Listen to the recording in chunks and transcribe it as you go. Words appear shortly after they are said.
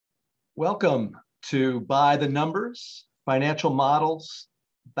Welcome to By the Numbers, Financial Models,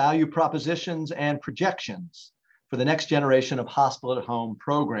 Value Propositions, and Projections for the Next Generation of Hospital at Home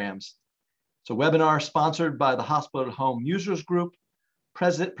Programs. It's a webinar sponsored by the Hospital at Home Users Group,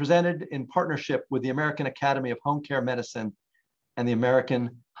 presented in partnership with the American Academy of Home Care Medicine and the American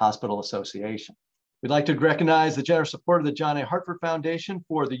Hospital Association. We'd like to recognize the generous support of the John A. Hartford Foundation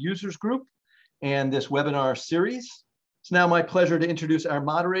for the Users Group and this webinar series. It's now my pleasure to introduce our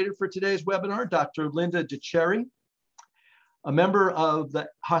moderator for today's webinar, Dr. Linda DeCherry, a member of the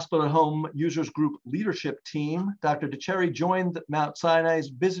Hospital at Home Users Group leadership team. Dr. DeCherry joined Mount Sinai's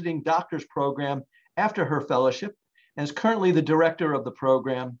Visiting Doctors Program after her fellowship and is currently the director of the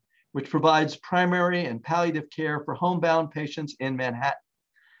program, which provides primary and palliative care for homebound patients in Manhattan.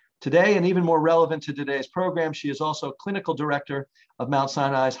 Today, and even more relevant to today's program, she is also clinical director of Mount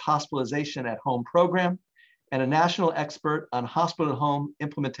Sinai's Hospitalization at Home program and a national expert on hospital at home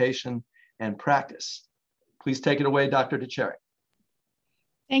implementation and practice. Please take it away, Dr. DeCherry.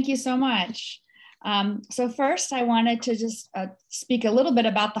 Thank you so much. So first, I wanted to just speak a little bit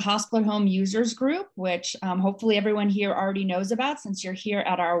about the Hospital at Home Users Group, which hopefully everyone here already knows about since you're here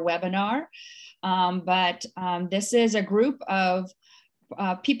at our webinar. This is a group of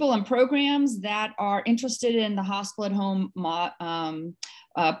people and programs that are interested in the hospital at home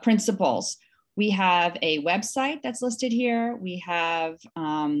principles. We have a website that's listed here. We have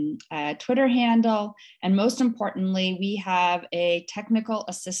a Twitter handle, and most importantly, we have a technical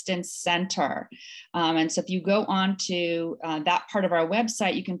assistance center. And so if you go on to that part of our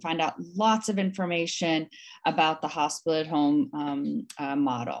website, you can find out lots of information about the hospital at home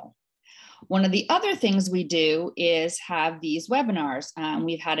model. One of the other things we do is have these webinars.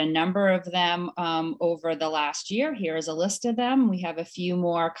 We've had a number of them over the last year. Here is a list of them. We have a few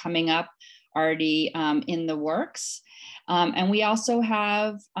more coming up already in the works. And we also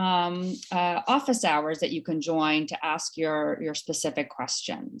have office hours that you can join to ask your specific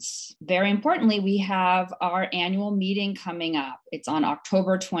questions. Very importantly, we have our annual meeting coming up. It's on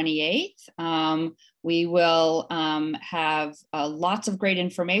October 28th. We will have lots of great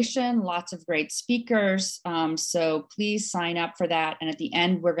information, lots of great speakers. So please sign up for that. And at the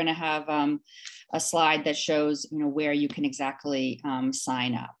end, we're gonna have a slide that shows where you can exactly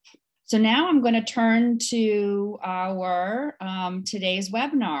sign up. So now I'm going to turn to our today's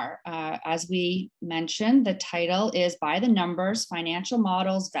webinar. As we mentioned, the title is By the Numbers, Financial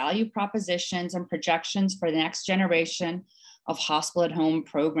Models, Value Propositions, and Projections for the Next Generation of Hospital at Home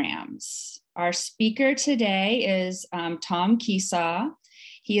Programs. Our speaker today is Tom Kiesau.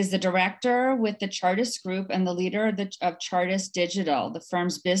 He is the director with the Chartis Group and the leader of Chartis Digital, the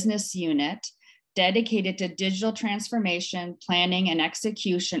firm's business unit, dedicated to digital transformation, planning, and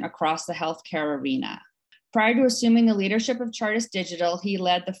execution across the healthcare arena. Prior to assuming the leadership of Chartis Digital, he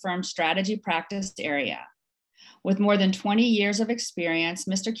led the firm's strategy practice area. With more than 20 years of experience,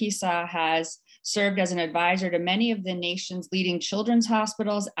 Mr. Kiesau has served as an advisor to many of the nation's leading children's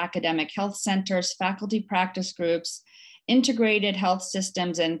hospitals, academic health centers, faculty practice groups, integrated health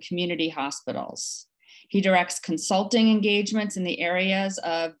systems, and community hospitals. He directs consulting engagements in the areas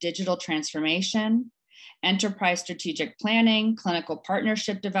of digital transformation, enterprise strategic planning, clinical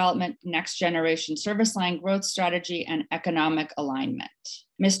partnership development, next generation service line growth strategy, and economic alignment.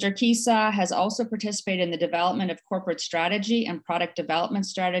 Mr. Kiesau has also participated in the development of corporate strategy and product development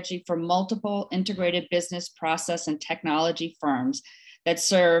strategy for multiple integrated business process and technology firms that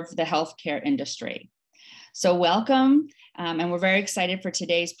serve the healthcare industry. So welcome, and we're very excited for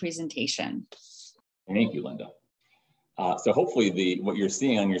today's presentation. Thank you, Linda. So hopefully what you're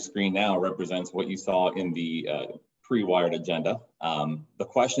seeing on your screen now represents what you saw in the pre-wired agenda. The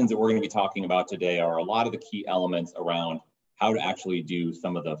questions that we're going to be talking about today are a lot of the key elements around how to actually do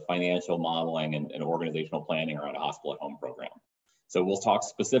some of the financial modeling and organizational planning around a hospital at home program. So we'll talk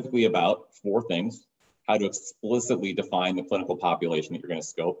specifically about 4 things: how to explicitly define the clinical population that you're going to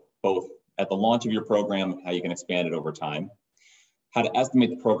scope, both at the launch of your program, how you can expand it over time; how to estimate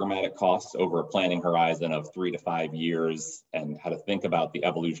the programmatic costs over a planning horizon of 3 to 5 years, and how to think about the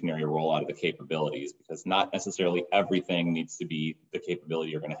evolutionary rollout of the capabilities, because not necessarily everything needs to be the capability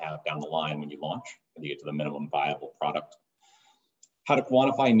you're going to have down the line when you launch and you get to the minimum viable product. How to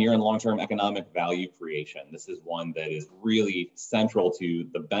quantify near and long-term economic value creation. This is one that is really central to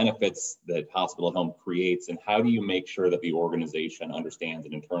the benefits that hospital at home creates, and how do you make sure that the organization understands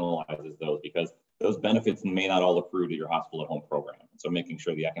and internalizes those, because those benefits may not all accrue to your hospital at home program. So making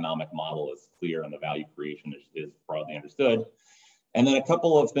sure the economic model is clear and the value creation is broadly understood. And then a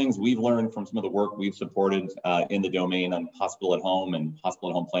couple of things we've learned from some of the work we've supported in the domain on hospital at home and hospital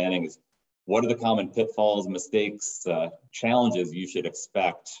at home planning is what are the common pitfalls, mistakes, challenges you should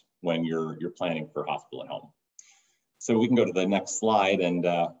expect when you're planning for hospital at home. So we can go to the next slide, and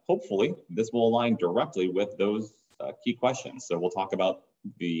hopefully this will align directly with those key questions. So we'll talk about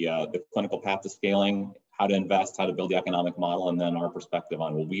the clinical path to scaling, how to invest, how to build the economic model, and then our perspective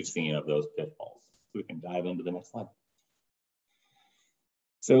on what we've seen of those pitfalls. So we can dive into the next slide.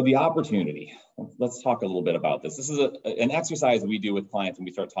 So the opportunity, let's talk a little bit about this. This is an exercise we do with clients when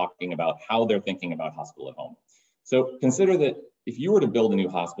we start talking about how they're thinking about hospital at home. So consider that if you were to build a new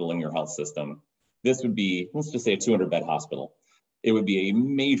hospital in your health system, this would be, let's just say a 200-bed hospital. It would be a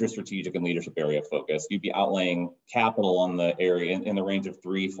major strategic and leadership area of focus. You'd be outlaying capital on the area in the range of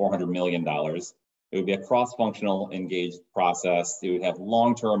 $300–400 million. It would be a cross-functional engaged process. It would have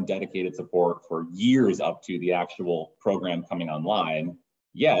long-term dedicated support for years up to the actual program coming online.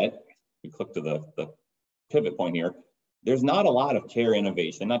 Yet, we click to the pivot point here, there's not a lot of care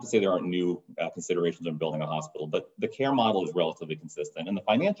innovation. Not to say there aren't new considerations in building a hospital, but the care model is relatively consistent. And the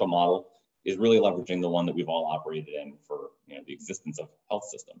financial model is really leveraging the one that we've all operated in for the existence of health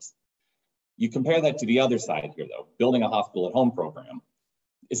systems. You compare that to the other side here, though, building a hospital at home program.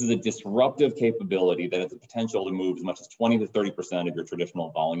 This is a disruptive capability that has the potential to move as much as 20–30% of your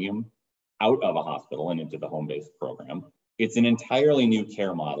traditional volume out of a hospital and into the home-based program. It's an entirely new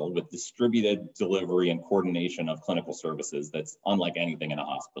care model with distributed delivery and coordination of clinical services that's unlike anything in a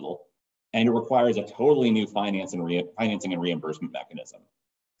hospital. And it requires a totally new financing and reimbursement mechanism.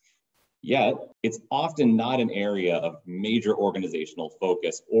 Yet, it's often not an area of major organizational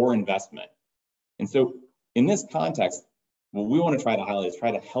focus or investment. And so in this context, what we want to try to highlight is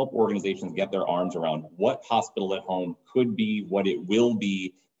try to help organizations get their arms around what hospital at home could be, what it will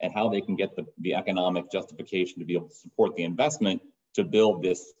be, and how they can get the economic justification to be able to support the investment to build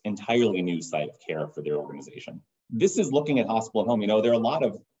this entirely new site of care for their organization. This is looking at hospital at home. There are a lot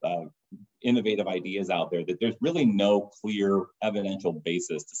of innovative ideas out there that there's really no clear evidential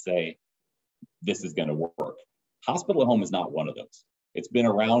basis to say this is going to work. Hospital at home is not one of those. It's been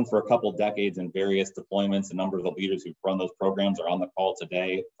around for a couple decades in various deployments. A number of the leaders who've run those programs are on the call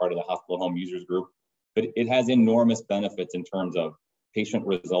today, part of the hospital at home users group. But it has enormous benefits in terms of patient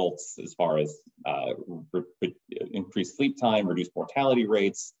results as far as increased sleep time, reduced mortality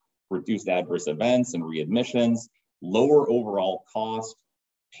rates, reduced adverse events and readmissions, lower overall cost,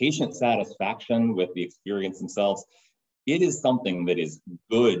 patient satisfaction with the experience themselves. It is something that is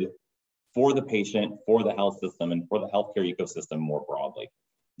good for the patient, for the health system, and for the healthcare ecosystem more broadly.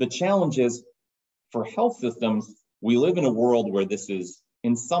 The challenge is, for health systems, we live in a world where this is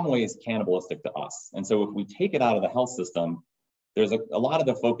in some ways cannibalistic to us. And so if we take it out of the health system, there's a lot of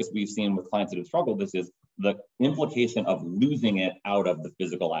the focus we've seen with clients that have struggled with this is the implication of losing it out of the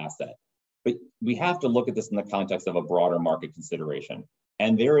physical asset. But we have to look at this in the context of a broader market consideration.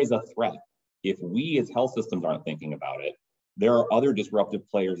 And there is a threat. If we as health systems aren't thinking about it, there are other disruptive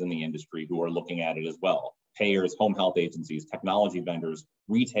players in the industry who are looking at it as well. Payers, home health agencies, technology vendors,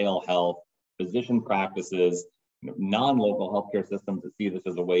 retail health, physician practices, non-local healthcare systems that see this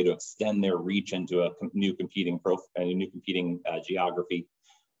as a way to extend their reach into a new competing geography.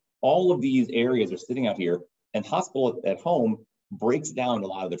 All of these areas are sitting out here, and hospital at home breaks down a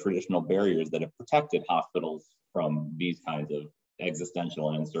lot of the traditional barriers that have protected hospitals from these kinds of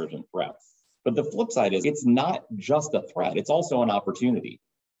existential and insurgent threats. But the flip side is it's not just a threat, it's also an opportunity.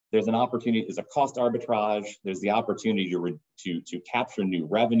 There's an opportunity, there's a cost arbitrage, there's the opportunity to capture new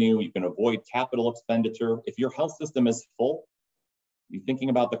revenue, you can avoid capital expenditure. If your health system is full, you're thinking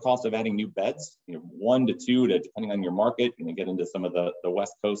about the cost of adding new beds, 1 to 2 to, depending on your market, you get into some of the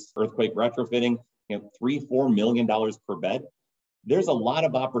West Coast earthquake retrofitting, $3–4 million per bed. There's a lot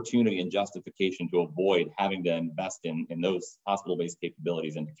of opportunity and justification to avoid having to invest in those hospital-based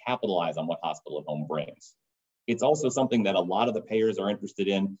capabilities and to capitalize on what hospital at home brings. It's also something that a lot of the payers are interested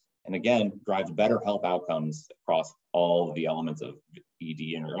in, and again, drives better health outcomes across all of the elements of ED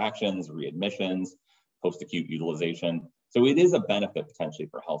interactions, readmissions, post-acute utilization. So it is a benefit potentially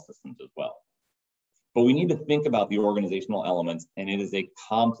for health systems as well. But we need to think about the organizational elements, and it is a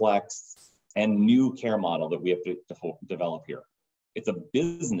complex and new care model that we have to develop here. It's a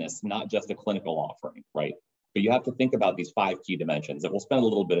business, not just a clinical offering, right? But you have to think about these 5 key dimensions that we'll spend a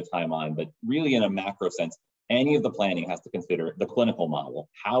little bit of time on, but really in a macro sense, any of the planning has to consider the clinical model.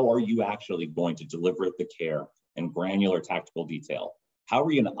 How are you actually going to deliver the care in granular tactical detail? How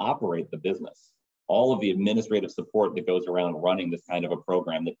are you going to operate the business? All of the administrative support that goes around running this kind of a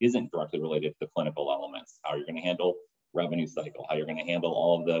program that isn't directly related to the clinical elements. How you're going to handle revenue cycle, how you're going to handle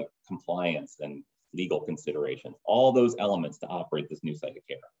all of the compliance and legal considerations, all those elements to operate this new site of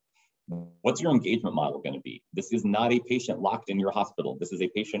care. What's your engagement model going to be? This is not a patient locked in your hospital. This is a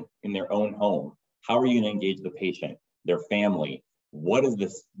patient in their own home. How are you going to engage the patient, their family, What is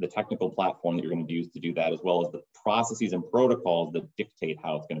the technical platform that you're going to use to do that, as well as the processes and protocols that dictate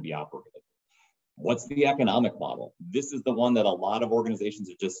how it's going to be operated? What's the economic model? This is the one that a lot of organizations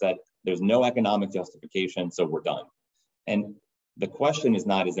have just said, there's no economic justification, so we're done. And the question is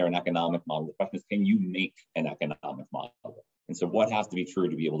not, is there an economic model? The question is, can you make an economic model? And so what has to be true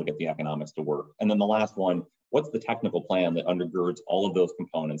to be able to get the economics to work? And then the last one, what's the technical plan that undergirds all of those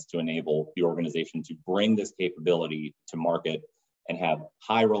components to enable the organization to bring this capability to market and have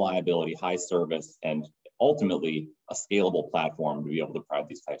high reliability, high service, and ultimately a scalable platform to be able to provide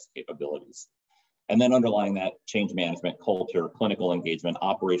these types of capabilities? And then underlying that, change management, culture, clinical engagement,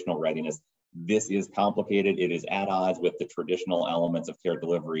 operational readiness. This is complicated. It is at odds with the traditional elements of care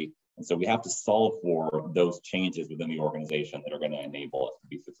delivery. And so we have to solve for those changes within the organization that are going to enable us to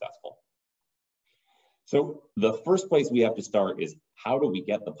be successful. So the first place we have to start is, how do we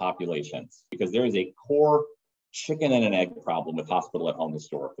get the populations? Because there is a core chicken and an egg problem with hospital at home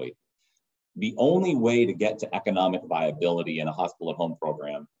historically. The only way to get to economic viability in a hospital at home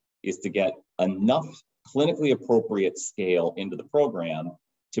program is to get enough clinically appropriate scale into the program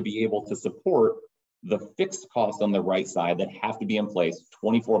to be able to support the fixed costs on the right side that have to be in place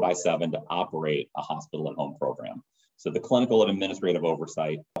 24/7 to operate a hospital at home program. So the clinical and administrative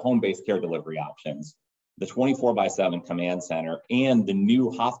oversight, the home-based care delivery options, the 24/7 command center, and the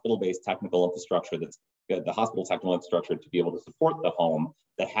new hospital-based technical infrastructure that's the hospital technical infrastructure to be able to support the home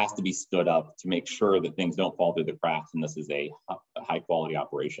that has to be stood up to make sure that things don't fall through the cracks and this is a high quality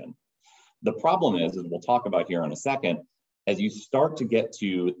operation. The problem is, as we'll talk about here in a second, as you start to get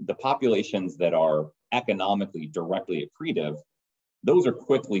to the populations that are economically directly accretive, those are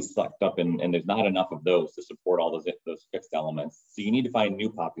quickly sucked up and there's not enough of those to support all those fixed elements. So you need to find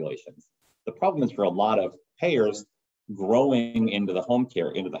new populations. The problem is, for a lot of payers, growing into the home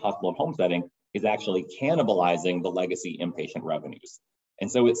care, into the hospital and home setting is actually cannibalizing the legacy inpatient revenues.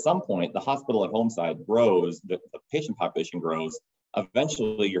 And so at some point, the hospital at home side grows, the patient population grows.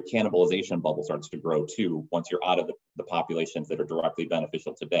 Eventually, your cannibalization bubble starts to grow too, once you're out of the populations that are directly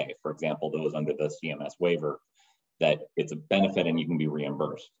beneficial today. For example, those under the CMS waiver, that it's a benefit and you can be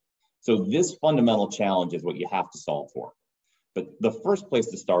reimbursed. So this fundamental challenge is what you have to solve for. But the first place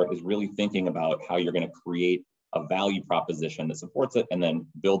to start is really thinking about how you're going to create a value proposition that supports it and then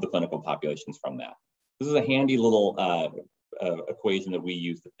build the clinical populations from that. This is a handy little equation that we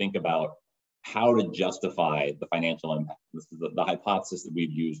use to think about how to justify the financial impact. This is the hypothesis that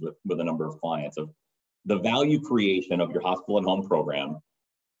we've used with a number of clients of the value creation of your hospital at home program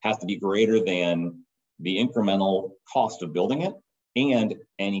has to be greater than the incremental cost of building it and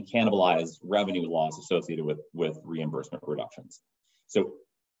any cannibalized revenue loss associated with reimbursement reductions. So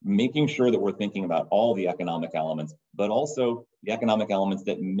making sure that we're thinking about all the economic elements, but also the economic elements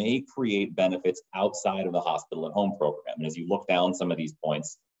that may create benefits outside of the hospital at home program. And as you look down some of these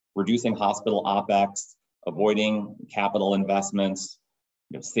points, reducing hospital OpEx, avoiding capital investments,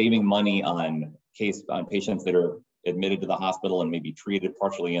 saving money on patients that are admitted to the hospital and maybe treated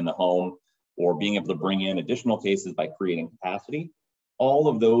partially in the home, or being able to bring in additional cases by creating capacity. All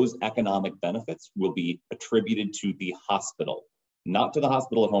of those economic benefits will be attributed to the hospital, not to the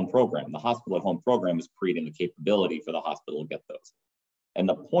hospital at home program. The hospital at home program is creating the capability for the hospital to get those. And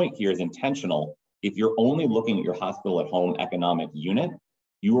the point here is intentional. If you're only looking at your hospital at home economic unit,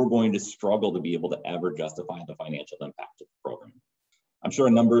 you are going to struggle to be able to ever justify the financial impact of the program. I'm sure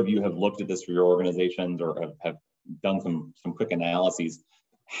a number of you have looked at this for your organizations or have done some quick analyses.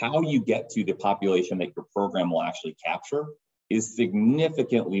 How you get to the population that your program will actually capture is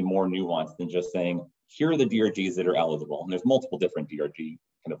significantly more nuanced than just saying, here are the DRGs that are eligible. And there's multiple different DRG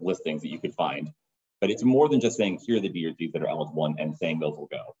kind of listings that you could find, but it's more than just saying, here are the DRGs that are eligible and saying those will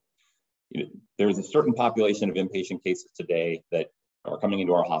go. There's a certain population of inpatient cases today that are coming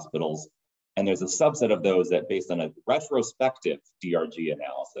into our hospitals, and there's a subset of those that, based on a retrospective DRG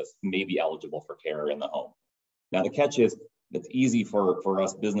analysis, may be eligible for care in the home. Now, the catch is, it's easy for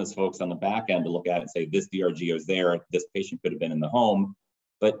us business folks on the back end to look at it and say, this DRG is there, this patient could have been in the home,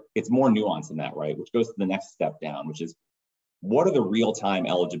 but it's more nuanced than that, right? Which goes to the next step down, which is, what are the real-time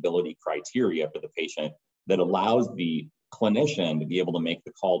eligibility criteria for the patient that allows the clinician to be able to make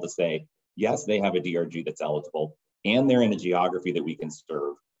the call to say, yes, they have a DRG that's eligible, and they're in a geography that we can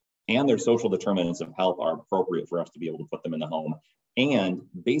serve, and their social determinants of health are appropriate for us to be able to put them in the home. And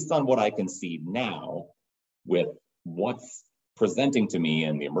based on what I can see now with what's presenting to me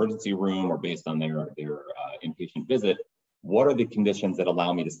in the emergency room or based on their inpatient visit, what are the conditions that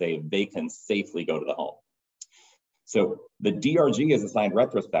allow me to say they can safely go to the home? So the DRG is assigned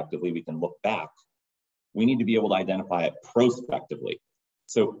retrospectively. We can look back. We need to be able to identify it prospectively.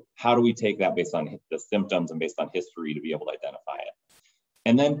 So how do we take that based on the symptoms and based on history to be able to identify it?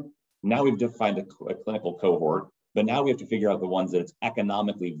 And then now we've defined a clinical cohort, but now we have to figure out the ones that it's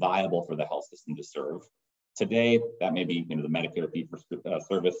economically viable for the health system to serve. Today, that may be the Medicare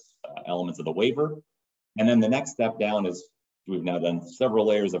fee-for-service elements of the waiver. And then the next step down is we've now done several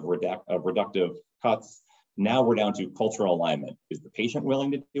layers of reductive cuts. Now we're down to cultural alignment. Is the patient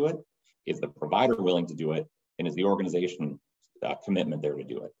willing to do it? Is the provider willing to do it? And is the organization commitment there to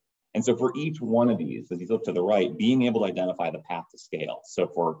do it? And so for each one of these, as you look to the right, being able to identify the path to scale. So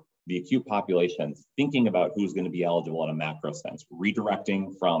for the acute populations, thinking about who's going to be eligible in a macro sense,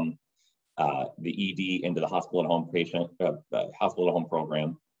 redirecting from the ED into the hospital at home hospital at home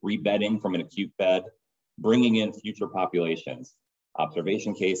program, rebedding from an acute bed, bringing in future populations,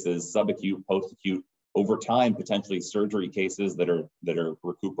 observation cases, subacute, post-acute, over time, potentially surgery cases that are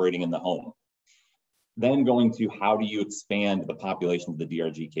recuperating in the home. Then going to how do you expand the population of the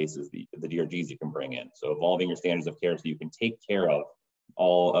DRG cases, the DRGs you can bring in. So evolving your standards of care so you can take care of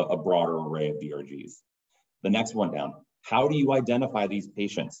a broader array of DRGs. The next one down, how do you identify these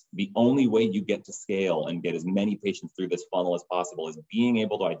patients? The only way you get to scale and get as many patients through this funnel as possible is being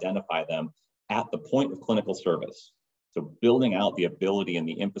able to identify them at the point of clinical service. So building out the ability and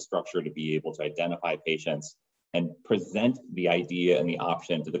the infrastructure to be able to identify patients and present the idea and the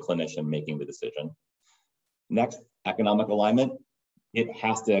option to the clinician making the decision. Next, economic alignment. It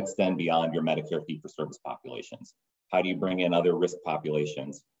has to extend beyond your Medicare fee-for-service populations. How do you bring in other risk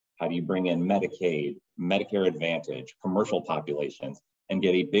populations? How do you bring in Medicaid, Medicare Advantage, commercial populations, and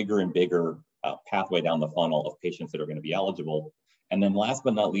get a bigger and bigger pathway down the funnel of patients that are going to be eligible? And then last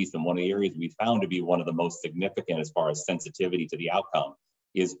but not least, and one of the areas we found to be one of the most significant as far as sensitivity to the outcome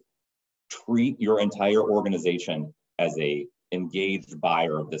is treat your entire organization as an engaged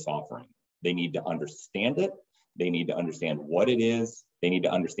buyer of this offering. They need to understand it. They need to understand what it is. They need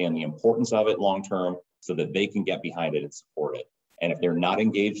to understand the importance of it long-term so that they can get behind it and support it. And if they're not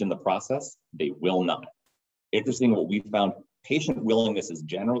engaged in the process, they will not. Interesting, what we found, patient willingness is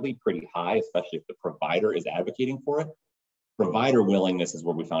generally pretty high, especially if the provider is advocating for it. Provider willingness is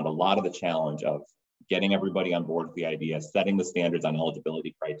where we found a lot of the challenge of getting everybody on board with the idea, setting the standards on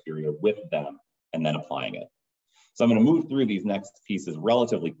eligibility criteria with them, and then applying it. So I'm going to move through these next pieces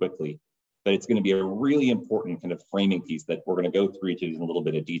relatively quickly, but it's going to be a really important kind of framing piece that we're going to go through each of these in a little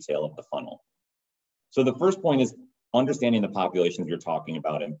bit of detail of the funnel. So the first point is understanding the populations you're talking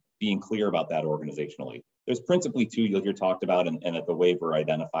about and being clear about that organizationally. There's principally two you'll hear talked about and that the waiver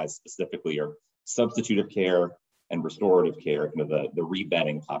identifies specifically are substitutive care and restorative care, kind of the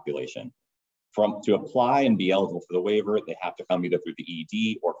rebedding population. To apply and be eligible for the waiver, they have to come either through the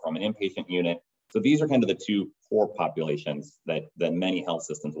ED or from an inpatient unit. So these are kind of the two core populations that many health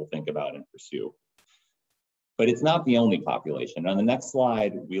systems will think about and pursue. But it's not the only population. On the next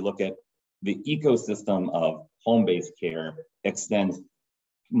slide, we look at the ecosystem of home-based care extends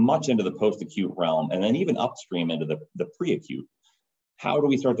much into the post-acute realm and then even upstream into the pre-acute. How do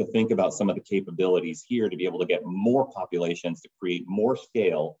we start to think about some of the capabilities here to be able to get more populations to create more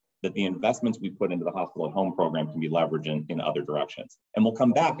scale that the investments we put into the hospital at home program can be leveraged in other directions? And we'll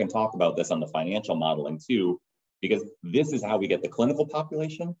come back and talk about this on the financial modeling too, because this is how we get the clinical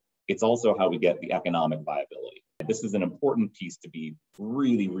population. It's also how we get the economic viability. This is an important piece to be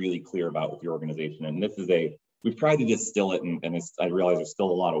really, really clear about with your organization. And this is we've tried to distill it, and I realize there's still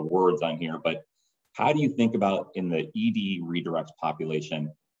a lot of words on here, but how do you think about in the ED redirect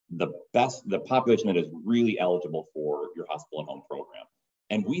population, the population that is really eligible for your hospital at home program?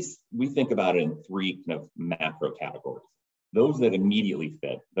 And we think about it in three kind of macro categories. Those that immediately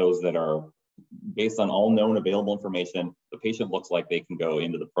fit, those that are based on all known available information, the patient looks like they can go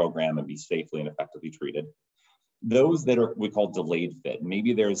into the program and be safely and effectively treated. Those that are we call delayed fit.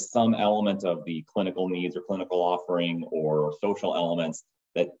 Maybe there's some element of the clinical needs or clinical offering or social elements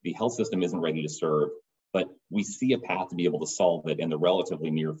that the health system isn't ready to serve, but we see a path to be able to solve it in the relatively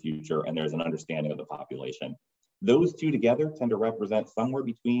near future, and there's an understanding of the population. Those two together tend to represent somewhere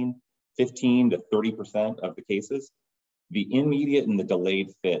between 15 to 30% of the cases. The immediate and the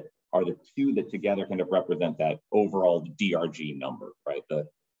delayed fit are the two that together kind of represent that overall DRG number, right?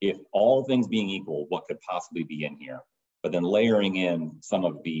 If all things being equal, what could possibly be in here? But then layering in some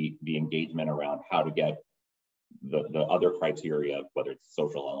of the engagement around how to get the other criteria, whether it's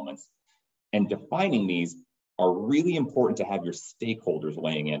social elements. And defining these are really important to have your stakeholders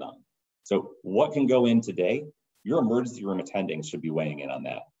weighing in on. So what can go in today? Your emergency room attendings should be weighing in on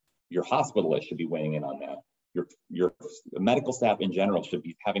that. Your hospitalists should be weighing in on that. Your medical staff in general should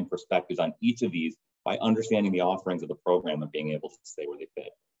be having perspectives on each of these by understanding the offerings of the program and being able to stay where they fit.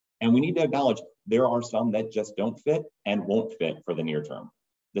 And we need to acknowledge there are some that just don't fit and won't fit for the near term.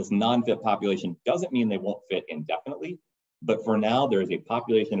 This non-fit population doesn't mean they won't fit indefinitely. But for now, there is a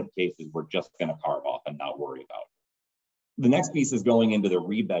population of cases we're just going to carve off and not worry about. The next piece is going into the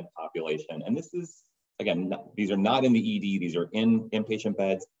rebed population. And this is, again, these are not in the ED, these are in inpatient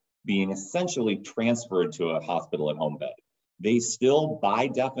beds being essentially transferred to a hospital at home bed. They still, by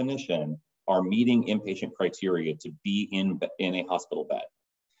definition, are meeting inpatient criteria to be in a hospital bed.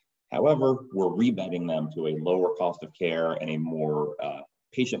 However, we're rebedding them to a lower cost of care and a more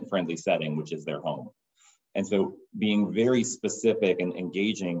patient-friendly setting, which is their home. And so being very specific and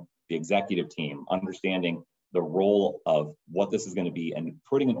engaging the executive team, understanding the role of what this is going to be and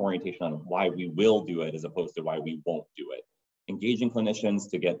putting an orientation on why we will do it as opposed to why we won't do it. Engaging clinicians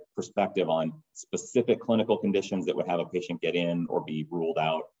to get perspective on specific clinical conditions that would have a patient get in or be ruled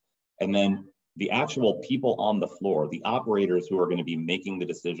out. And then the actual people on the floor, the operators who are going to be making the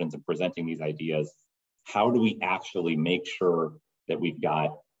decisions and presenting these ideas, how do we actually make sure that we've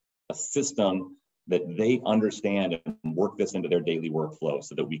got a system that they understand and work this into their daily workflow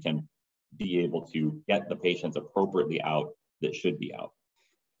so that we can be able to get the patients appropriately out that should be out.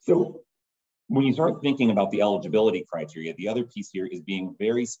 So when you start thinking about the eligibility criteria, the other piece here is being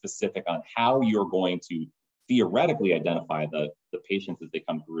very specific on how you're going to theoretically identify the patients as they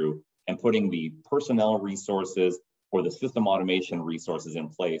come through and putting the personnel resources or the system automation resources in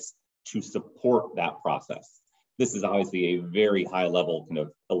place to support that process. This is obviously a very high level kind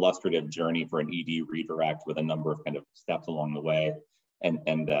of illustrative journey for an ED redirect with a number of kind of steps along the way.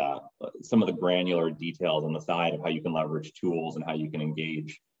 And some of the granular details on the side of how you can leverage tools and how you can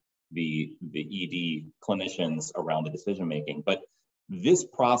engage the ED clinicians around the decision making. But this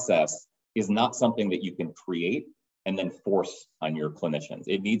process is not something that you can create and then force on your clinicians.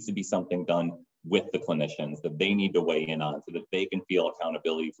 It needs to be something done with the clinicians that they need to weigh in on so that they can feel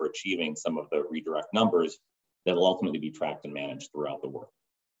accountability for achieving some of the redirect numbers that will ultimately be tracked and managed throughout the work.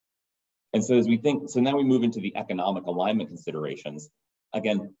 And so as we think, so now we move into the economic alignment considerations.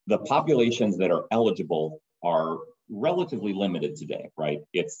 Again, the populations that are eligible are relatively limited today, right?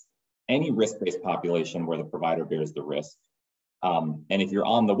 It's any risk-based population where the provider bears the risk. And if you're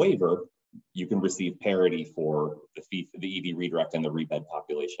on the waiver, you can receive parity for the ED redirect and the rebed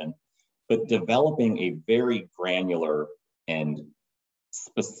population. But developing a very granular and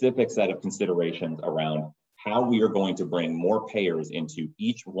specific set of considerations around how we are going to bring more payers into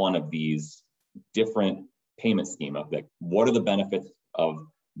each one of these different payment schema, like what are the benefits of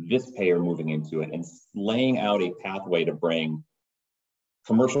this payer moving into it, and laying out a pathway to bring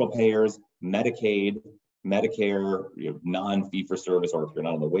commercial payers, Medicaid, Medicare, non-fee-for-service, or if you're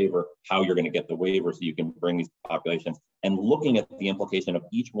not on the waiver, how you're going to get the waiver so you can bring these populations, and looking at the implication of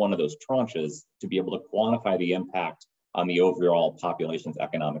each one of those tranches to be able to quantify the impact on the overall population's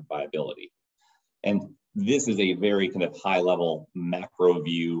economic viability. And this is a very kind of high-level macro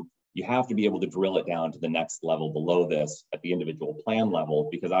view. You have to be able to drill it down to the next level below this at the individual plan level,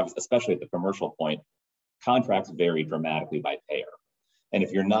 because obviously, especially at the commercial point, contracts vary dramatically by payer. And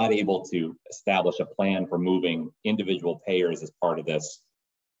if you're not able to establish a plan for moving individual payers as part of this,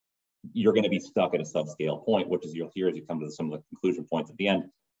 you're going to be stuck at a subscale point, which is you'll hear as you come to some of the conclusion points at the end.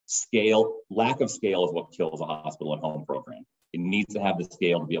 Scale, lack of scale is what kills a hospital at home program. It needs to have the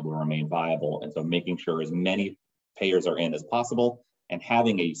scale to be able to remain viable. And so making sure as many payers are in as possible and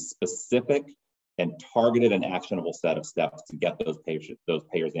having a specific and targeted and actionable set of steps to get those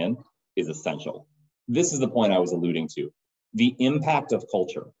payers in is essential. This is the point I was alluding to. The impact of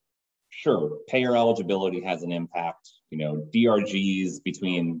culture. Sure, payer eligibility has an impact. DRGs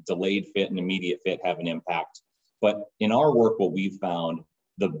between delayed fit and immediate fit have an impact. But in our work, what we've found,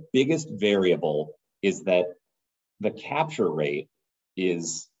 the biggest variable is that the capture rate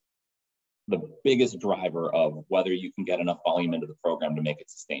is the biggest driver of whether you can get enough volume into the program to make it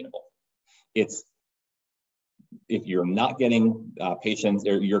sustainable. It's if you're not getting patients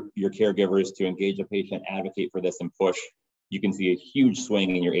or your caregivers to engage a patient, advocate for this and push, you can see a huge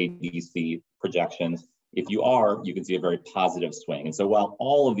swing in your ADC projections. If you are, you can see a very positive swing. And so while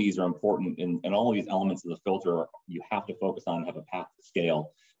all of these are important and all of these elements of the filter you have to focus on and have a path to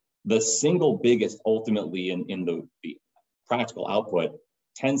scale, the single biggest ultimately in the practical output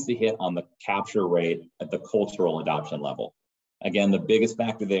tends to hit on the capture rate at the cultural adoption level. Again, the biggest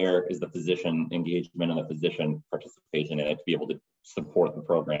factor there is the physician engagement and the physician participation in it to be able to support the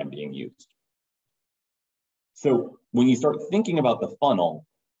program being used. So when you start thinking about the funnel,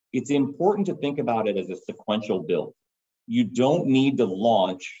 it's important to think about it as a sequential build. You don't need to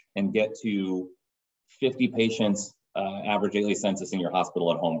launch and get to 50 patients average daily census in your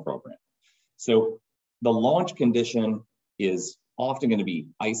hospital at home program. So the launch condition is often going to be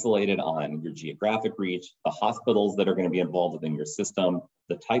isolated on your geographic reach, the hospitals that are going to be involved within your system,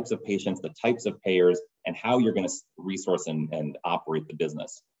 the types of patients, the types of payers, and how you're going to resource and operate the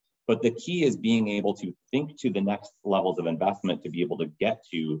business. But the key is being able to think to the next levels of investment to be able to get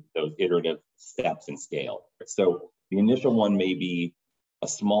to those iterative steps and scale. So the initial one may be a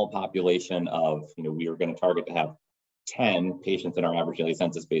small population of, we are going to target to have 10 patients in our average daily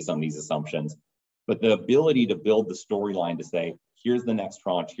census based on these assumptions. But the ability to build the storyline to say, here's the next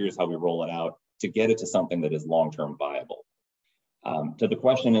tranche, here's how we roll it out, to get it to something that is long-term viable. To the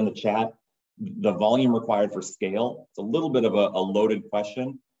question in the chat, the volume required for scale, it's a little bit of a loaded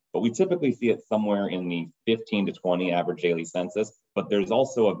question, but we typically see it somewhere in the 15 to 20 average daily census, but there's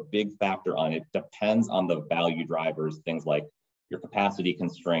also a big factor on it. Depends on the value drivers, things like your capacity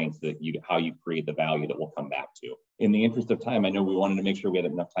constraints, how you create the value that we'll come back to. In the interest of time, I know we wanted to make sure we had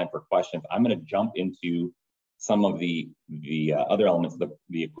enough time for questions. I'm going to jump into some of the other elements of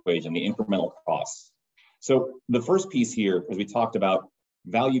the equation, the incremental costs. So the first piece here, as we talked about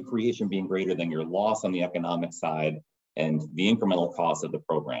value creation being greater than your loss on the economic side and the incremental cost of the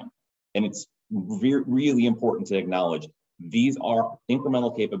program. And it's really important to acknowledge these are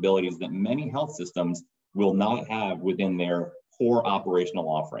incremental capabilities that many health systems will not have within their core operational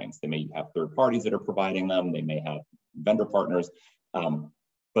offerings. They may have third parties that are providing them, they may have vendor partners,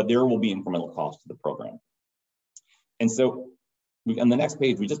 but there will be incremental costs to the program. And so on the next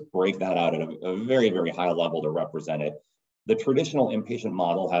page, we just break that out at a very, very high level to represent it. The traditional inpatient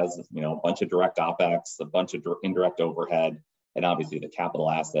model has, a bunch of direct OpEx, a bunch of indirect overhead, and obviously the capital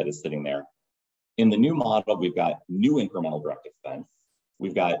asset is sitting there. In the new model, we've got new incremental direct expense,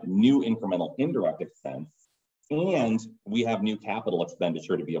 we've got new incremental indirect expense, and we have new capital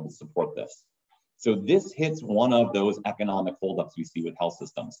expenditure to be able to support this. So this hits one of those economic holdups we see with health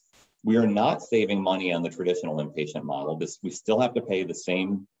systems. We are not saving money on the traditional inpatient model. We still have to pay the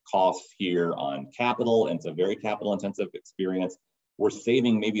same costs here on capital, and it's a very capital intensive experience. We're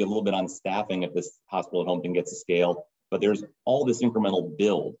saving maybe a little bit on staffing if this hospital at home thing gets to scale, but there's all this incremental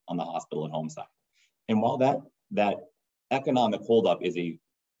build on the hospital at home side. And while that economic holdup is a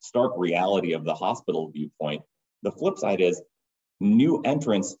stark reality of the hospital viewpoint, the flip side is new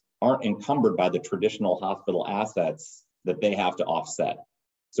entrants aren't encumbered by the traditional hospital assets that they have to offset.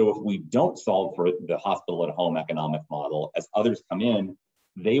 So if we don't solve for the hospital at home economic model, as others come in,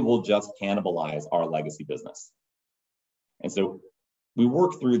 they will just cannibalize our legacy business. And so we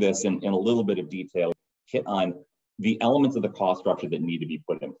work through this in a little bit of detail, hit on the elements of the cost structure that need to be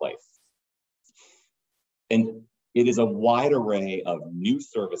put in place. And it is a wide array of new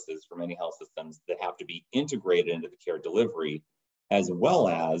services for many health systems that have to be integrated into the care delivery, as well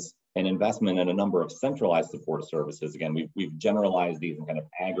as an investment in a number of centralized support services. Again, we've generalized these and kind of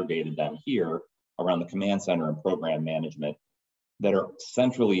aggregated them here around the command center and program management that are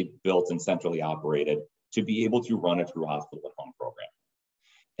centrally built and centrally operated to be able to run a true hospital at home program.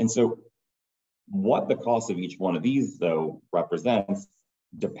 And so what the cost of each one of these, though, represents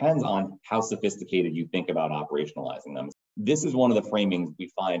depends on how sophisticated you think about operationalizing them. This is one of the framings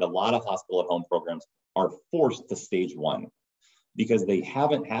we find a lot of hospital at home programs are forced to stage one, because they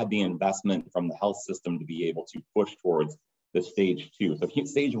haven't had the investment from the health system to be able to push towards the stage two. So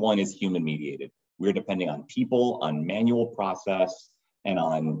stage one is human mediated. We're depending on people, on manual process, and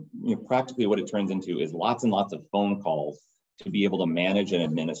on practically what it turns into is lots and lots of phone calls to be able to manage and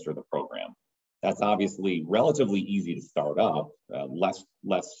administer the program. That's obviously relatively easy to start up, less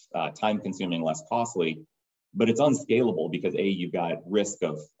time consuming, less costly, but it's unscalable because you've got risk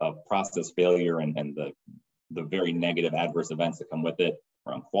of process failure and the very negative adverse events that come with it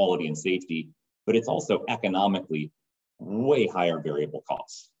around quality and safety, but it's also economically way higher variable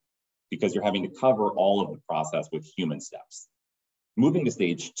costs because you're having to cover all of the process with human steps. Moving to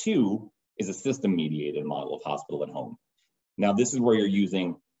stage two is a system mediated model of hospital at home. Now, this is where you're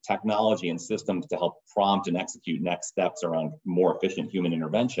using technology and systems to help prompt and execute next steps around more efficient human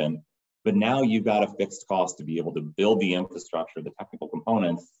intervention. But now you've got a fixed cost to be able to build the infrastructure, the technical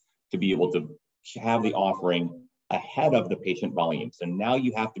components, to be able to have the offering ahead of the patient volume. So now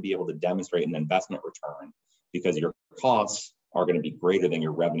you have to be able to demonstrate an investment return because your costs are going to be greater than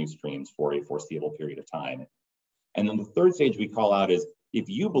your revenue streams for a foreseeable period of time. And then the third stage we call out is if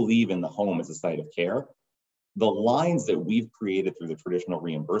you believe in the home as a site of care, the lines that we've created through the traditional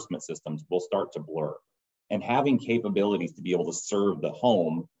reimbursement systems will start to blur. And having capabilities to be able to serve the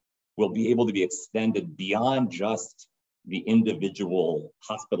home will be able to be extended beyond just the individual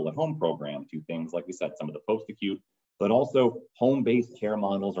hospital at home program to things, like we said, some of the post-acute, but also home-based care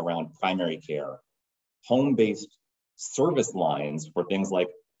models around primary care, home-based service lines for things like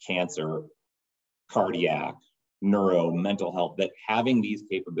cancer, cardiac, neuro, mental health, that having these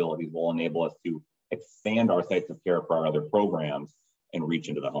capabilities will enable us to expand our sites of care for our other programs and reach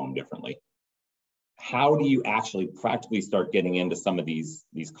into the home differently. how do you actually practically start getting into some of these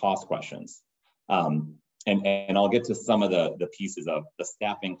cost questions? And I'll get to some of the pieces of the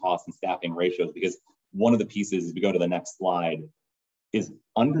staffing costs and staffing ratios, because one of the pieces, as we go to the next slide, is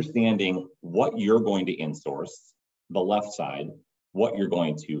understanding what you're going to insource, the left side, what you're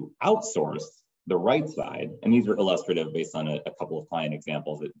going to outsource, the right side. And these are illustrative based on a couple of client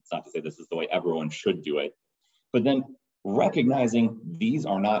examples. It's not to say this is the way everyone should do it, but then recognizing these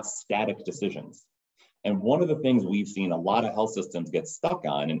are not static decisions. And one of the things we've seen a lot of health systems get stuck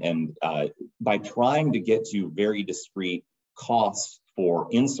on, and by trying to get to very discrete costs for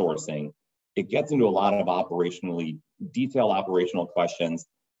insourcing, it gets into a lot of detailed operational questions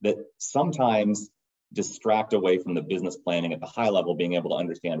that sometimes distract away from the business planning at the high level, being able to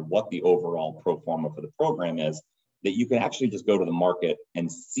understand what the overall pro forma for the program is, that you can actually just go to the market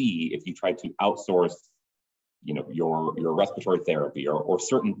and see if you try to outsource, your respiratory therapy or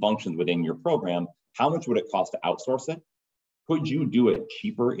certain functions within your program, how much would it cost to outsource it? Could you do it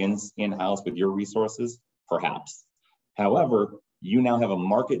cheaper in-house with your resources? Perhaps. However, you now have a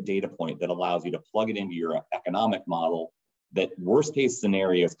market data point that allows you to plug it into your economic model, that worst case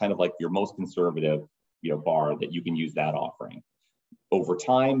scenario is kind of like your most conservative bar, that you can use that offering. Over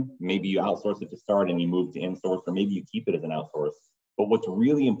time, maybe you outsource it to start and you move to insource, or maybe you keep it as an outsource. But what's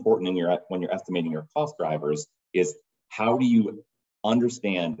really important when you're estimating your cost drivers is, how do you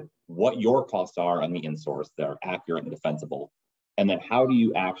understand what your costs are on the insource that are accurate and defensible? And then how do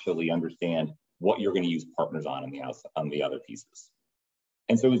you actually understand what you're going to use partners on the other pieces?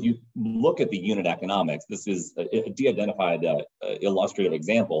 And so as you look at the unit economics, this is a de-identified illustrative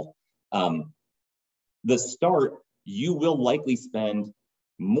example. The start, you will likely spend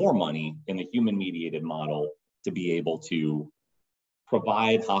more money in the human-mediated model to be able to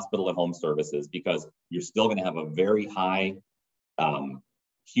provide hospital at home services, because you're still going to have a very high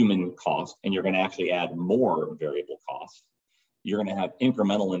human cost, and you're going to actually add more variable costs. You're going to have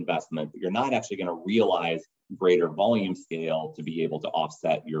incremental investment, but you're not actually going to realize greater volume scale to be able to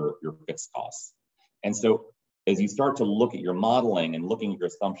offset your fixed costs. And so as you start to look at your modeling and looking at your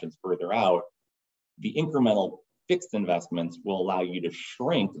assumptions further out, the incremental fixed investments will allow you to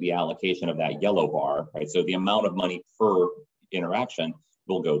shrink the allocation of that yellow bar, right? So the amount of money per interaction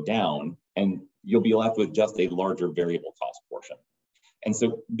will go down, and you'll be left with just a larger variable cost portion. And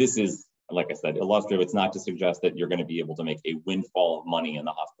so this is, like I said, illustrative. It's not to suggest that you're going to be able to make a windfall of money in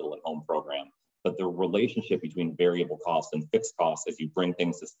the hospital at home program, but the relationship between variable costs and fixed costs, as you bring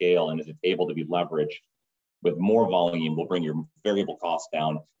things to scale and as it's able to be leveraged with more volume, will bring your variable costs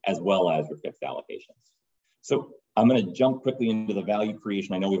down as well as your fixed allocations. So I'm going to jump quickly into the value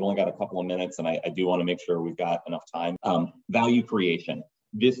creation. I know we've only got a couple of minutes, and I do want to make sure we've got enough time. Value creation.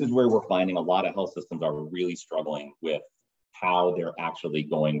 This is where we're finding a lot of health systems are really struggling with how they're actually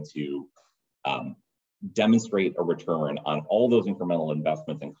going to demonstrate a return on all those incremental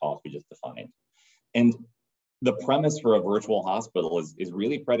investments and costs we just defined. And the premise for a virtual hospital is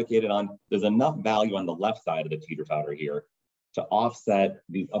really predicated on, there's enough value on the left side of the teeter-totter here to offset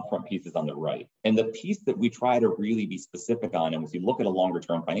these upfront pieces on the right. And the piece that we try to really be specific on, and if you look at a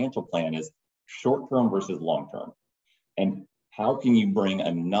longer-term financial plan, is short-term versus long-term. And how can you bring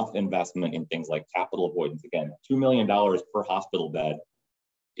enough investment in things like capital avoidance? Again, $2 million per hospital bed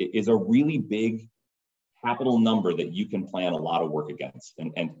is a really big capital number that you can plan a lot of work against.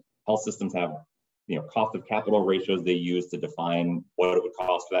 And health systems have, cost of capital ratios they use to define what it would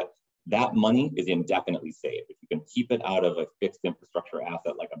cost for that. That money is indefinitely saved. If you can keep it out of a fixed infrastructure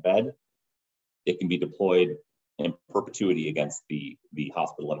asset like a bed, it can be deployed in perpetuity against the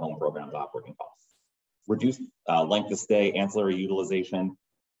hospital at home program's operating costs. Reduced length of stay, ancillary utilization.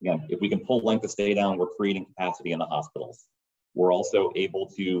 Again, if we can pull length of stay down, we're creating capacity in the hospitals. We're also able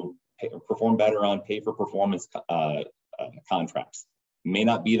to perform better on pay for performance contracts. May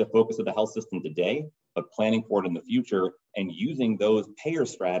not be the focus of the health system today, but planning for it in the future and using those payer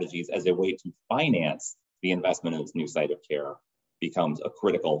strategies as a way to finance the investment in this new site of care becomes a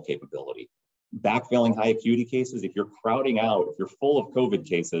critical capability. Backfilling high acuity cases, if you're crowding out, if you're full of COVID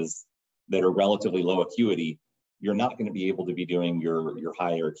cases that are relatively low acuity, you're not going to be able to be doing your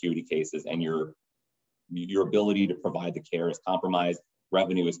higher acuity cases, and your ability to provide the care is compromised,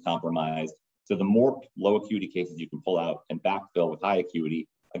 revenue is compromised. So the more low acuity cases you can pull out and backfill with high acuity,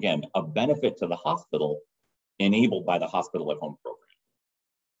 again, a benefit to the hospital enabled by the hospital at home program.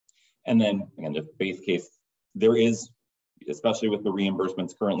 And then again, the base case, there is, especially with the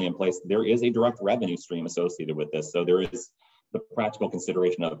reimbursements currently in place, there is a direct revenue stream associated with this. So there is the practical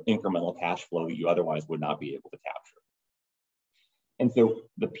consideration of incremental cash flow that you otherwise would not be able to capture. And so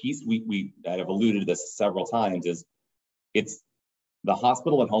the piece we have alluded to this several times is, it's The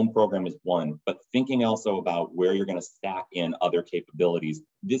hospital at home program is one, but thinking also about where you're going to stack in other capabilities.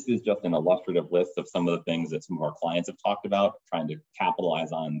 This is just an illustrative list of some of the things that some of our clients have talked about, trying to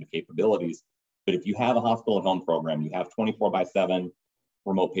capitalize on the capabilities. But if you have a hospital at home program, you have 24/7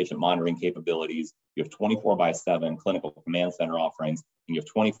 remote patient monitoring capabilities, you have 24/7 clinical command center offerings, and you have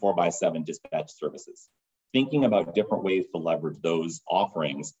 24/7 dispatch services. Thinking about different ways to leverage those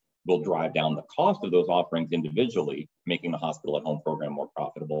offerings will drive down the cost of those offerings individually, making the hospital at home program more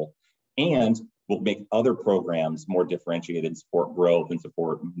profitable, and will make other programs more differentiated, support growth and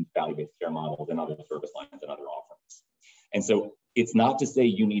support value-based care models and other service lines and other offerings. And so it's not to say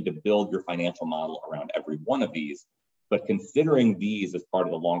you need to build your financial model around every one of these, but considering these as part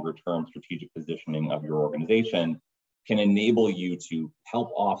of the longer term strategic positioning of your organization can enable you to help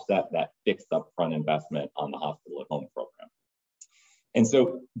offset that fixed upfront investment on the hospital at home program. And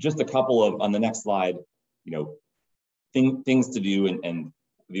so just a couple of, on the next slide, things to do and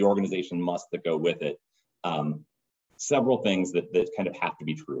the organization must that go with it. Several things that kind of have to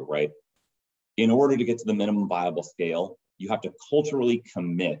be true, right? In order to get to the minimum viable scale, you have to culturally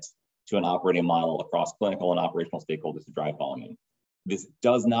commit to an operating model across clinical and operational stakeholders to drive volume. This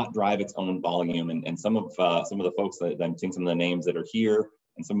does not drive its own volume. And some of the folks that I'm seeing, some of the names that are here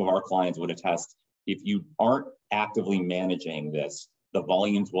and some of our clients would attest, if you aren't actively managing this, the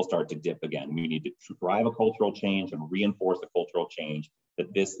volumes will start to dip again. We need to drive a cultural change and reinforce a cultural change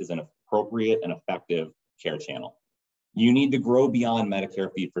that this is an appropriate and effective care channel. You need to grow beyond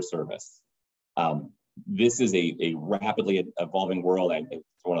Medicare fee-for-service. This is a rapidly evolving world.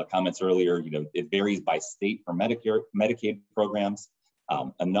 One of the comments earlier, it varies by state for Medicare, Medicaid programs.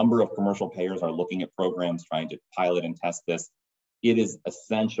 A number of commercial payers are looking at programs trying to pilot and test this. It is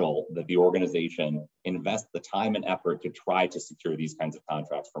essential that the organization invest the time and effort to try to secure these kinds of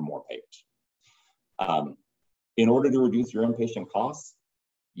contracts for more payers. In order to reduce your inpatient costs,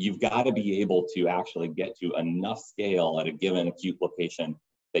 you've got to be able to actually get to enough scale at a given acute location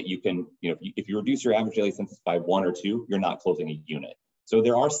that you can, if you reduce your average daily census by 1 or 2, you're not closing a unit. So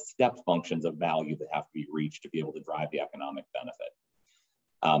there are step functions of value that have to be reached to be able to drive the economic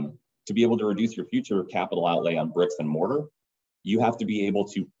benefit. To be able to reduce your future capital outlay on bricks and mortar, you have to be able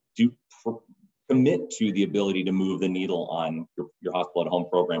to commit to the ability to move the needle on your hospital at home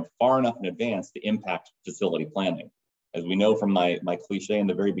program far enough in advance to impact facility planning. As we know from my cliche in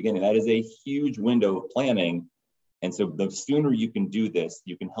the very beginning, that is a huge window of planning. And so the sooner you can do this,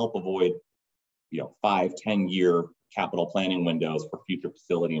 you can help avoid 5-10 year capital planning windows for future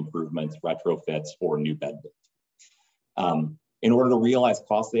facility improvements, retrofits, or new bed builds. In order to realize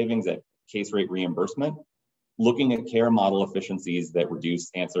cost savings at case rate reimbursement, looking at care model efficiencies that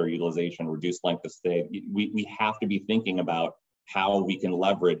reduce ancillary utilization, reduce length of stay, we have to be thinking about how we can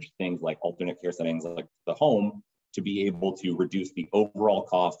leverage things like alternate care settings like the home to be able to reduce the overall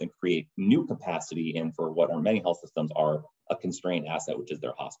cost and create new capacity in for what our many health systems are a constrained asset, which is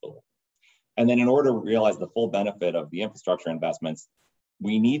their hospital. And then in order to realize the full benefit of the infrastructure investments,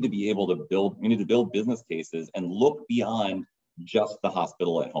 we need to be able to build business cases and look beyond just the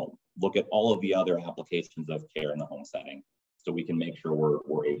hospital at home. Look at all of the other applications of care in the home setting so we can make sure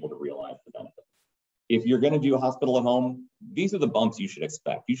we're able to realize the benefit. If you're going to do a hospital at home, these are the bumps you should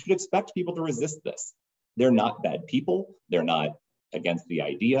expect. You should expect people to resist this. They're not bad people. They're not against the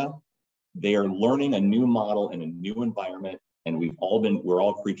idea. They are learning a new model in a new environment, and we're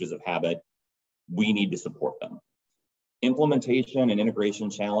all creatures of habit. We need to support them. Implementation and integration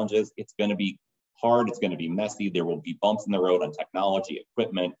challenges, it's going to be hard. It's going to be messy. There will be bumps in the road on technology,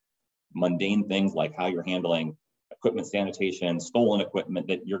 equipment, mundane things like how you're handling equipment sanitation, stolen equipment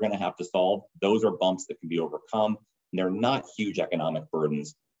that you're going to have to solve. Those are bumps that can be overcome. And they're not huge economic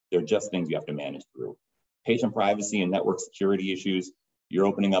burdens. They're just things you have to manage through. Patient privacy and network security issues, you're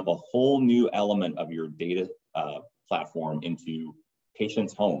opening up a whole new element of your data platform into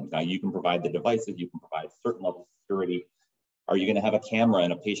patients' homes. Now you can provide the devices, you can provide a certain level of security. Are you going to have a camera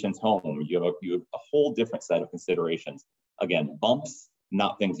in a patient's home? You have a whole different set of considerations. Again, bumps,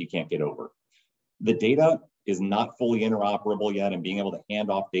 not things you can't get over. The data is not fully interoperable yet, and being able to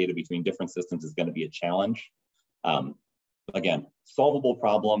hand off data between different systems is going to be a challenge. Again, solvable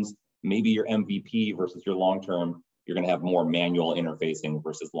problems. Maybe your MVP versus your long-term, you're going to have more manual interfacing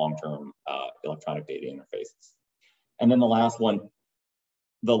versus long-term electronic data interfaces. And then the last one,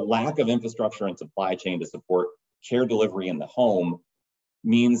 the lack of infrastructure and supply chain to support care delivery in the home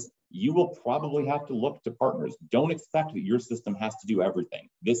means you will probably have to look to partners. Don't expect that your system has to do everything.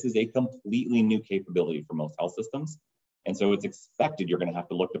 This is a completely new capability for most health systems. And so it's expected you're going to have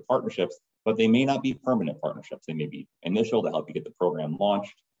to look to partnerships, but they may not be permanent partnerships. They may be initial to help you get the program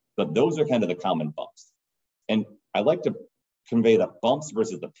launched, but those are kind of the common bumps. And I like to convey the bumps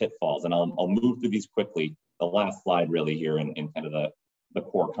versus the pitfalls. And I'll move through these quickly. The last slide really here in kind of the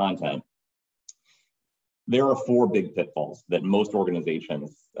core content. There are 4 big pitfalls that most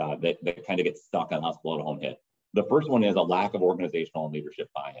organizations that kind of get stuck on hospital at home hit. The first one is a lack of organizational and leadership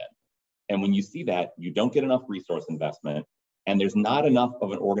buy-in. And when you see that, you don't get enough resource investment, and there's not enough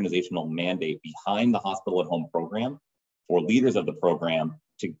of an organizational mandate behind the hospital at home program for leaders of the program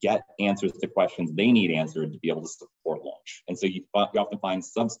to get answers to questions they need answered to be able to support launch. And so you often find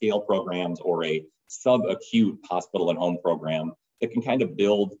subscale programs or a subacute hospital at home program that can kind of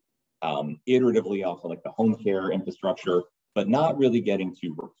build iteratively off of like the home care infrastructure, but not really getting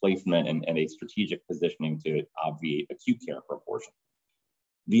to replacement and a strategic positioning to obviate acute care for a portion.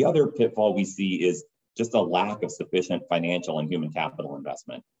 The other pitfall we see is just a lack of sufficient financial and human capital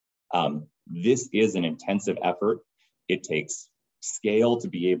investment. This is an intensive effort. It takes scale to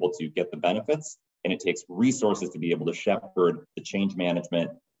be able to get the benefits, and it takes resources to be able to shepherd the change management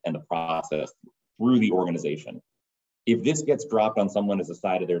and the process through the organization. If this gets dropped on someone as a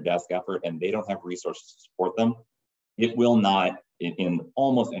side of their desk effort and they don't have resources to support them, it will not, in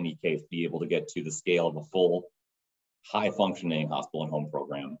almost any case, be able to get to the scale of a full, high-functioning hospital and home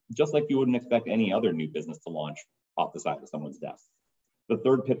program, just like you wouldn't expect any other new business to launch off the side of someone's desk. The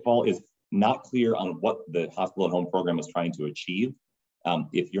third pitfall is not clear on what the hospital at home program is trying to achieve.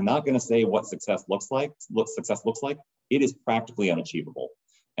 If you're not going to say what success looks like, it is practically unachievable.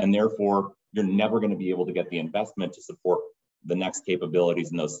 And therefore, you're never going to be able to get the investment to support the next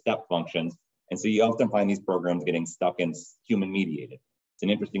capabilities and those step functions. And so you often find these programs getting stuck in human mediated. It's an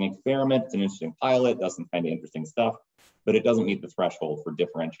interesting experiment, it's an interesting pilot, does some kind of interesting stuff, but it doesn't meet the threshold for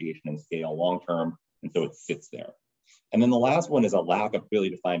differentiation and scale long-term. And so it sits there. And then the last one is a lack of clearly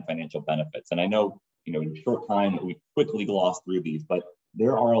defined financial benefits. And I know, in a short time, we quickly glossed through these, but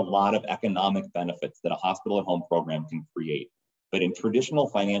there are a lot of economic benefits that a hospital at home program can create. But in traditional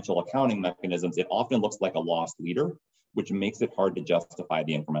financial accounting mechanisms, it often looks like a lost leader, which makes it hard to justify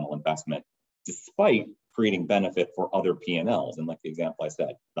the incremental investment, despite creating benefit for other P&Ls. And like the example I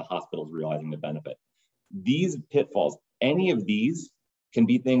said, the hospital's realizing the benefit. These pitfalls, any of these can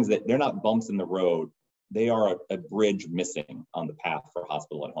be things that they're not bumps in the road. They are a bridge missing on the path for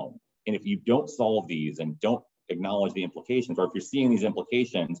hospital at home. And if you don't solve these and don't acknowledge the implications, or if you're seeing these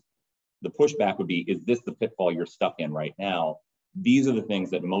implications, the pushback would be, is this the pitfall you're stuck in right now? These are the things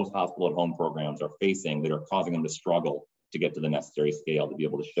that most hospital at home programs are facing that are causing them to struggle to get to the necessary scale to be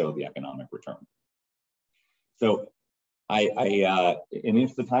able to show the economic return. So in the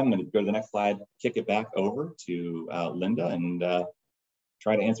interest of time, I'm going to go to the next slide, kick it back over to Linda and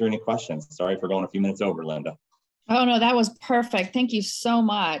try to answer any questions. Sorry for going a few minutes over, Linda. Oh, no, that was perfect. Thank you so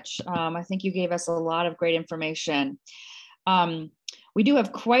much. I think you gave us a lot of great information. We do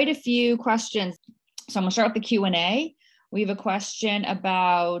have quite a few questions. So I'm going to start with the Q&A. We have a question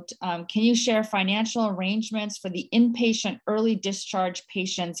about, can you share financial arrangements for the inpatient early discharge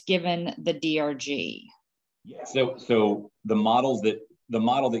patients given the DRG? Yeah, so the model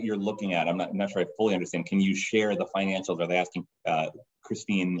that you're looking at, I'm not sure I fully understand. Can you share the financials? Are they asking,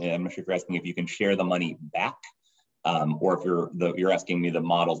 Christine, I'm not sure if you're asking if you can share the money back, or if you're asking me the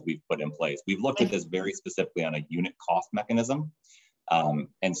models we've put in place. We've looked at this very specifically on a unit cost mechanism.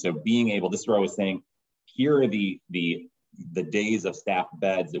 And so being able, this is where I was saying, here are the days of staff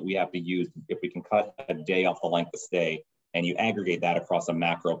beds that we have to use. If we can cut a day off the length of stay and you aggregate that across a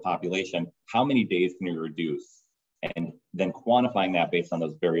macro population, how many days can you reduce? And then quantifying that based on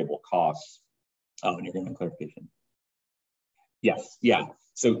those variable costs. Oh, and you're getting a clarification. Yes, yeah.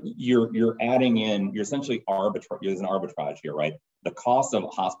 So you're adding in, you're essentially there's an arbitrage here, right? The cost of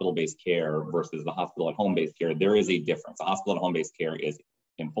hospital-based care versus the hospital at home-based care, there is a difference. The hospital at home-based care is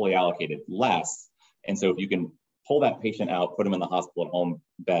in fully allocated less. And so if you can pull that patient out, put them in the hospital at home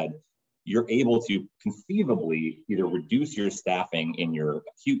bed, you're able to conceivably either reduce your staffing in your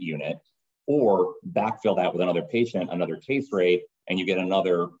acute unit or backfill that with another patient, another case rate, and you get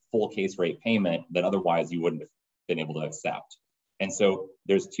another full case rate payment that otherwise you wouldn't have been able to accept. And so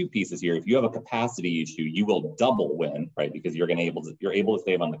there's two pieces here. If you have a capacity issue, you will double win, right? Because you're able to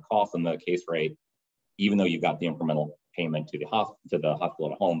save on the cost and the case rate, even though you got the incremental payment to the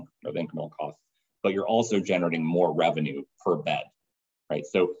hospital at home or the incremental cost, but you're also generating more revenue per bed, right?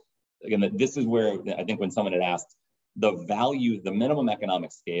 So again, this is where I think when someone had asked, the value, the minimum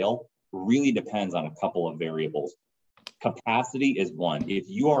economic scale really depends on a couple of variables. Capacity is one. If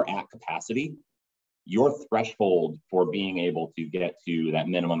you are at capacity, your threshold for being able to get to that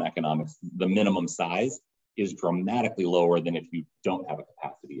minimum economics, the minimum size, is dramatically lower than if you don't have a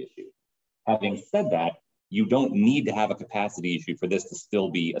capacity issue. Having said that, you don't need to have a capacity issue for this to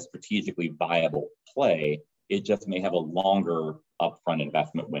still be a strategically viable play It just may have a longer upfront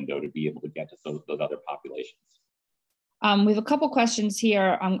investment window to be able to get to those other populations. We have a couple questions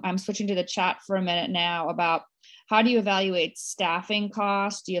here. I'm switching to the chat for a minute now about how do you evaluate staffing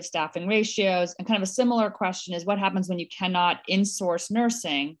costs? Do you have staffing ratios? And kind of a similar question is what happens when you cannot insource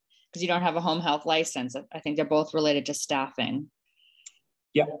nursing because you don't have a home health license? I think they're both related to staffing.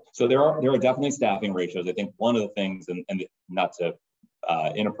 Yeah, so there are definitely staffing ratios. I think one of the things, and not to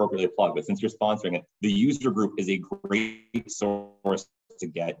inappropriately plug, but since you're sponsoring it, the user group is a great source to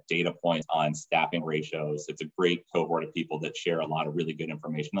get data points on staffing ratios. It's a great cohort of people that share a lot of really good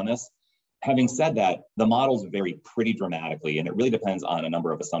information on this. Having said that, the models vary pretty dramatically, and it really depends on a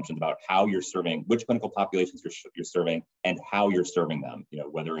number of assumptions about how you're serving, which clinical populations you're serving, and how you're serving them. You know,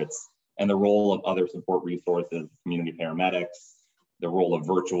 whether it's, and the role of other support resources, community paramedics, the role of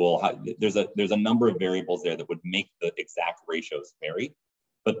virtual. There's a number of variables there that would make the exact ratios vary.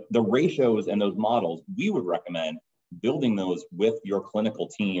 But the ratios and those models, we would recommend building those with your clinical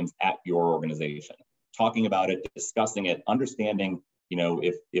teams at your organization, talking about it, discussing it, understanding, you know,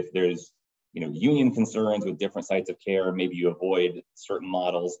 if there's, you know, union concerns with different sites of care, maybe you avoid certain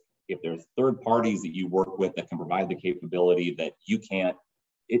models. If there's third parties that you work with that can provide the capability that you can't,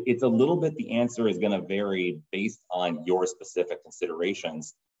 it's a little bit, the answer is going to vary based on your specific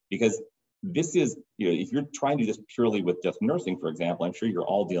considerations, because this is, you know, if you're trying to do this purely with just nursing, for example, I'm sure you're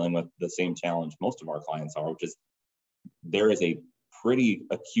all dealing with the same challenge most of our clients are, which is there is a pretty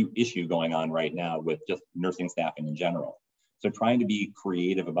acute issue going on right now with just nursing staffing in general. So trying to be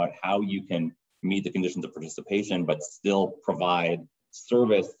creative about how you can meet the conditions of participation, but still provide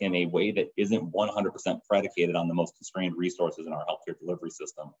service in a way that isn't 100% predicated on the most constrained resources in our healthcare delivery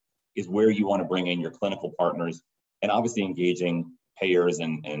system is where you want to bring in your clinical partners, and obviously engaging payers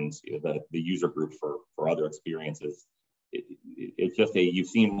and you know, the user group for other experiences. It's just you've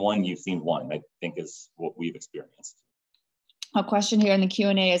seen one, I think is what we've experienced. A question here in the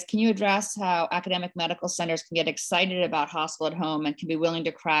Q&A is, can you address how academic medical centers can get excited about hospital at home and can be willing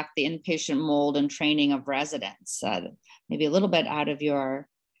to crack the inpatient mold and training of residents? Maybe a little bit out of your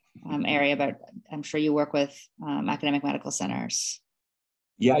area, but I'm sure you work with academic medical centers.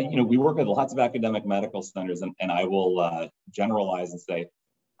 Yeah, you know, we work with lots of academic medical centers, and I will generalize and say,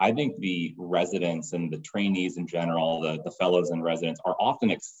 I think the residents and the trainees in general, the fellows and residents are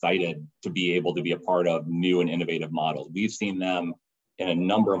often excited to be able to be a part of new and innovative models. We've seen them in a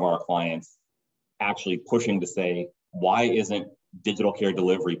number of our clients actually pushing to say, why isn't digital care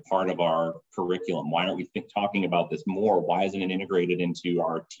delivery part of our curriculum? Why aren't we talking about this more? Why isn't it integrated into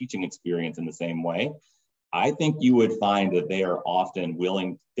our teaching experience in the same way? I think you would find that they are often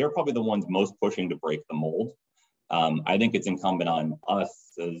willing, they're probably the ones most pushing to break the mold. I think it's incumbent on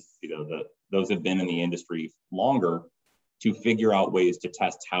us as, you know, those who've been in the industry longer to figure out ways to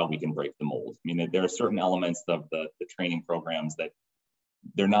test how we can break the mold. I mean, there are certain elements of the training programs that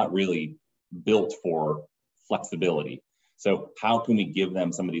they're not really built for flexibility. So how can we give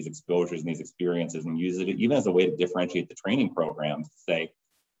them some of these exposures and these experiences and use it even as a way to differentiate the training programs to say,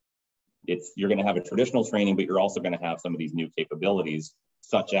 you're going to have a traditional training, but you're also going to have some of these new capabilities,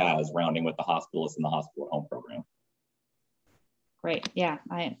 such as rounding with the hospitalist and the hospital at home program. Great. Yeah,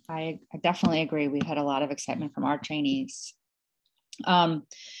 I definitely agree. We had a lot of excitement from our trainees.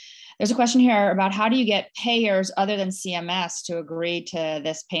 There's a question here about how do you get payers other than CMS to agree to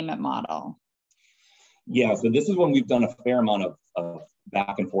this payment model? Yeah, so this is when we've done a fair amount of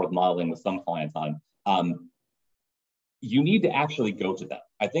back and forth modeling with some clients on. You need to actually go to them.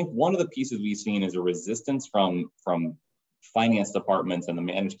 I think one of the pieces we've seen is a resistance from finance departments and the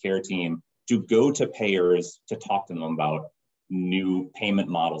managed care team to go to payers to talk to them about new payment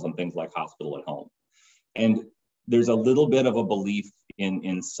models and things like hospital at home. And there's a little bit of a belief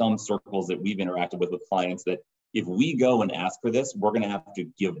in some circles that we've interacted with clients that if we go and ask for this, we're going to have to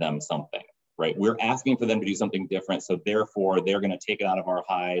give them something, right? We're asking for them to do something different. So therefore, they're going to take it out of our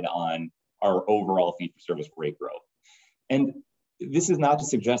hide on our overall fee-for-service rate growth. And this is not to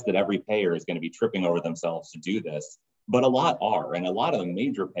suggest that every payer is going to be tripping over themselves to do this, but a lot are. And a lot of the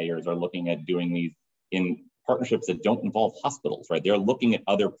major payers are looking at doing these in partnerships that don't involve hospitals, right? They're looking at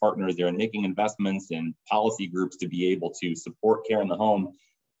other partners. They're making investments in policy groups to be able to support care in the home.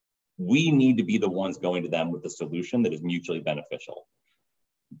 We need to be the ones going to them with the solution that is mutually beneficial.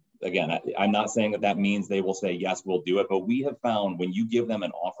 Again, I'm not saying that means they will say, yes, we'll do it, but we have found when you give them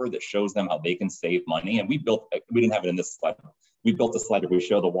an offer that shows them how they can save money, and we didn't have it in this slide. We built a slide where we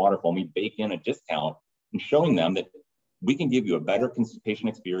show the waterfall, and we bake in a discount and showing them that we can give you a better patient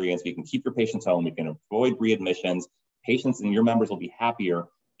experience. We can keep your patients home. We can avoid readmissions. Patients and your members will be happier.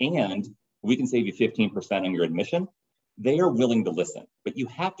 And we can save you 15% on your admission. they are willing to listen, but you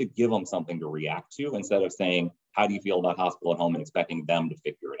have to give them something to react to instead of saying, how do you feel about hospital at home, and expecting them to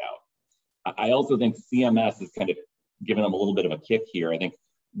figure it out. I also think CMS is kind of giving them a little bit of a kick here. I think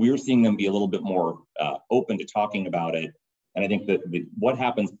we're seeing them be a little bit more open to talking about it. And I think that what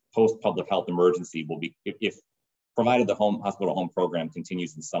happens post public health emergency will be, if provided the hospital home program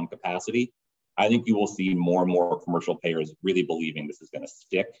continues in some capacity, I think you will see more and more commercial payers really believing this is going to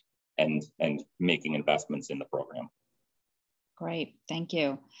stick and making investments in the program. Great, thank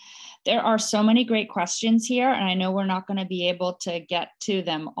you. There are so many great questions here, and I know we're not going to be able to get to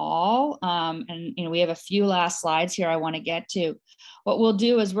them all. And we have a few last slides here I want to get to. What we'll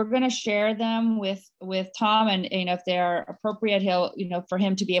do is we're going to share them with Tom, and if they're appropriate, he'll for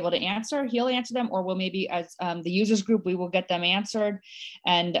him to be able to answer, he'll answer them, or we'll maybe as the users group, we will get them answered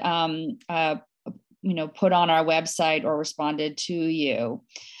and put on our website or responded to you.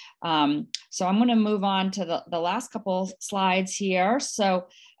 So I'm going to move on to the last couple slides here. So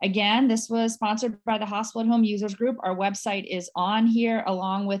again, this was sponsored by the Hospital at Home Users Group. Our website is on here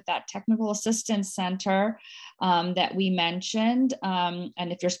along with that Technical Assistance Center that we mentioned. And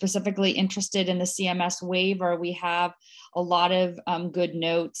if you're specifically interested in the CMS waiver, we have a lot of good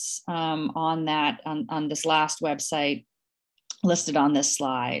notes on that, on this last website listed on this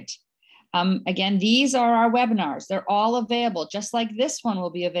slide. Again, these are our webinars. They're all available, just like this one will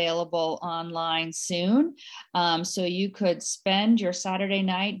be available online soon. So you could spend your Saturday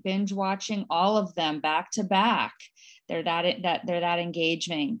night binge watching all of them back to back. They're that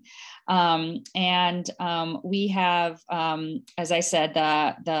engaging. We have, as I said,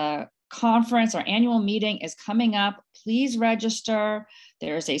 the conference, our annual meeting is coming up. Please register.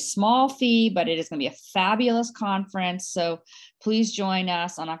 There's a small fee, but it is going to be a fabulous conference. So please join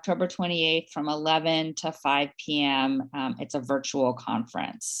us on October 28th from 11 to 5 p.m. It's a virtual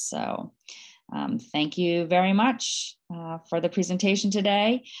conference. So thank you very much for the presentation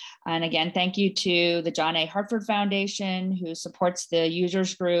today. And again, thank you to the John A. Hartford Foundation, who supports the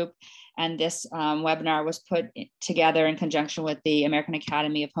users group. And this webinar was put together in conjunction with the American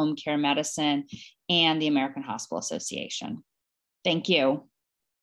Academy of Home Care Medicine and the American Hospital Association. Thank you.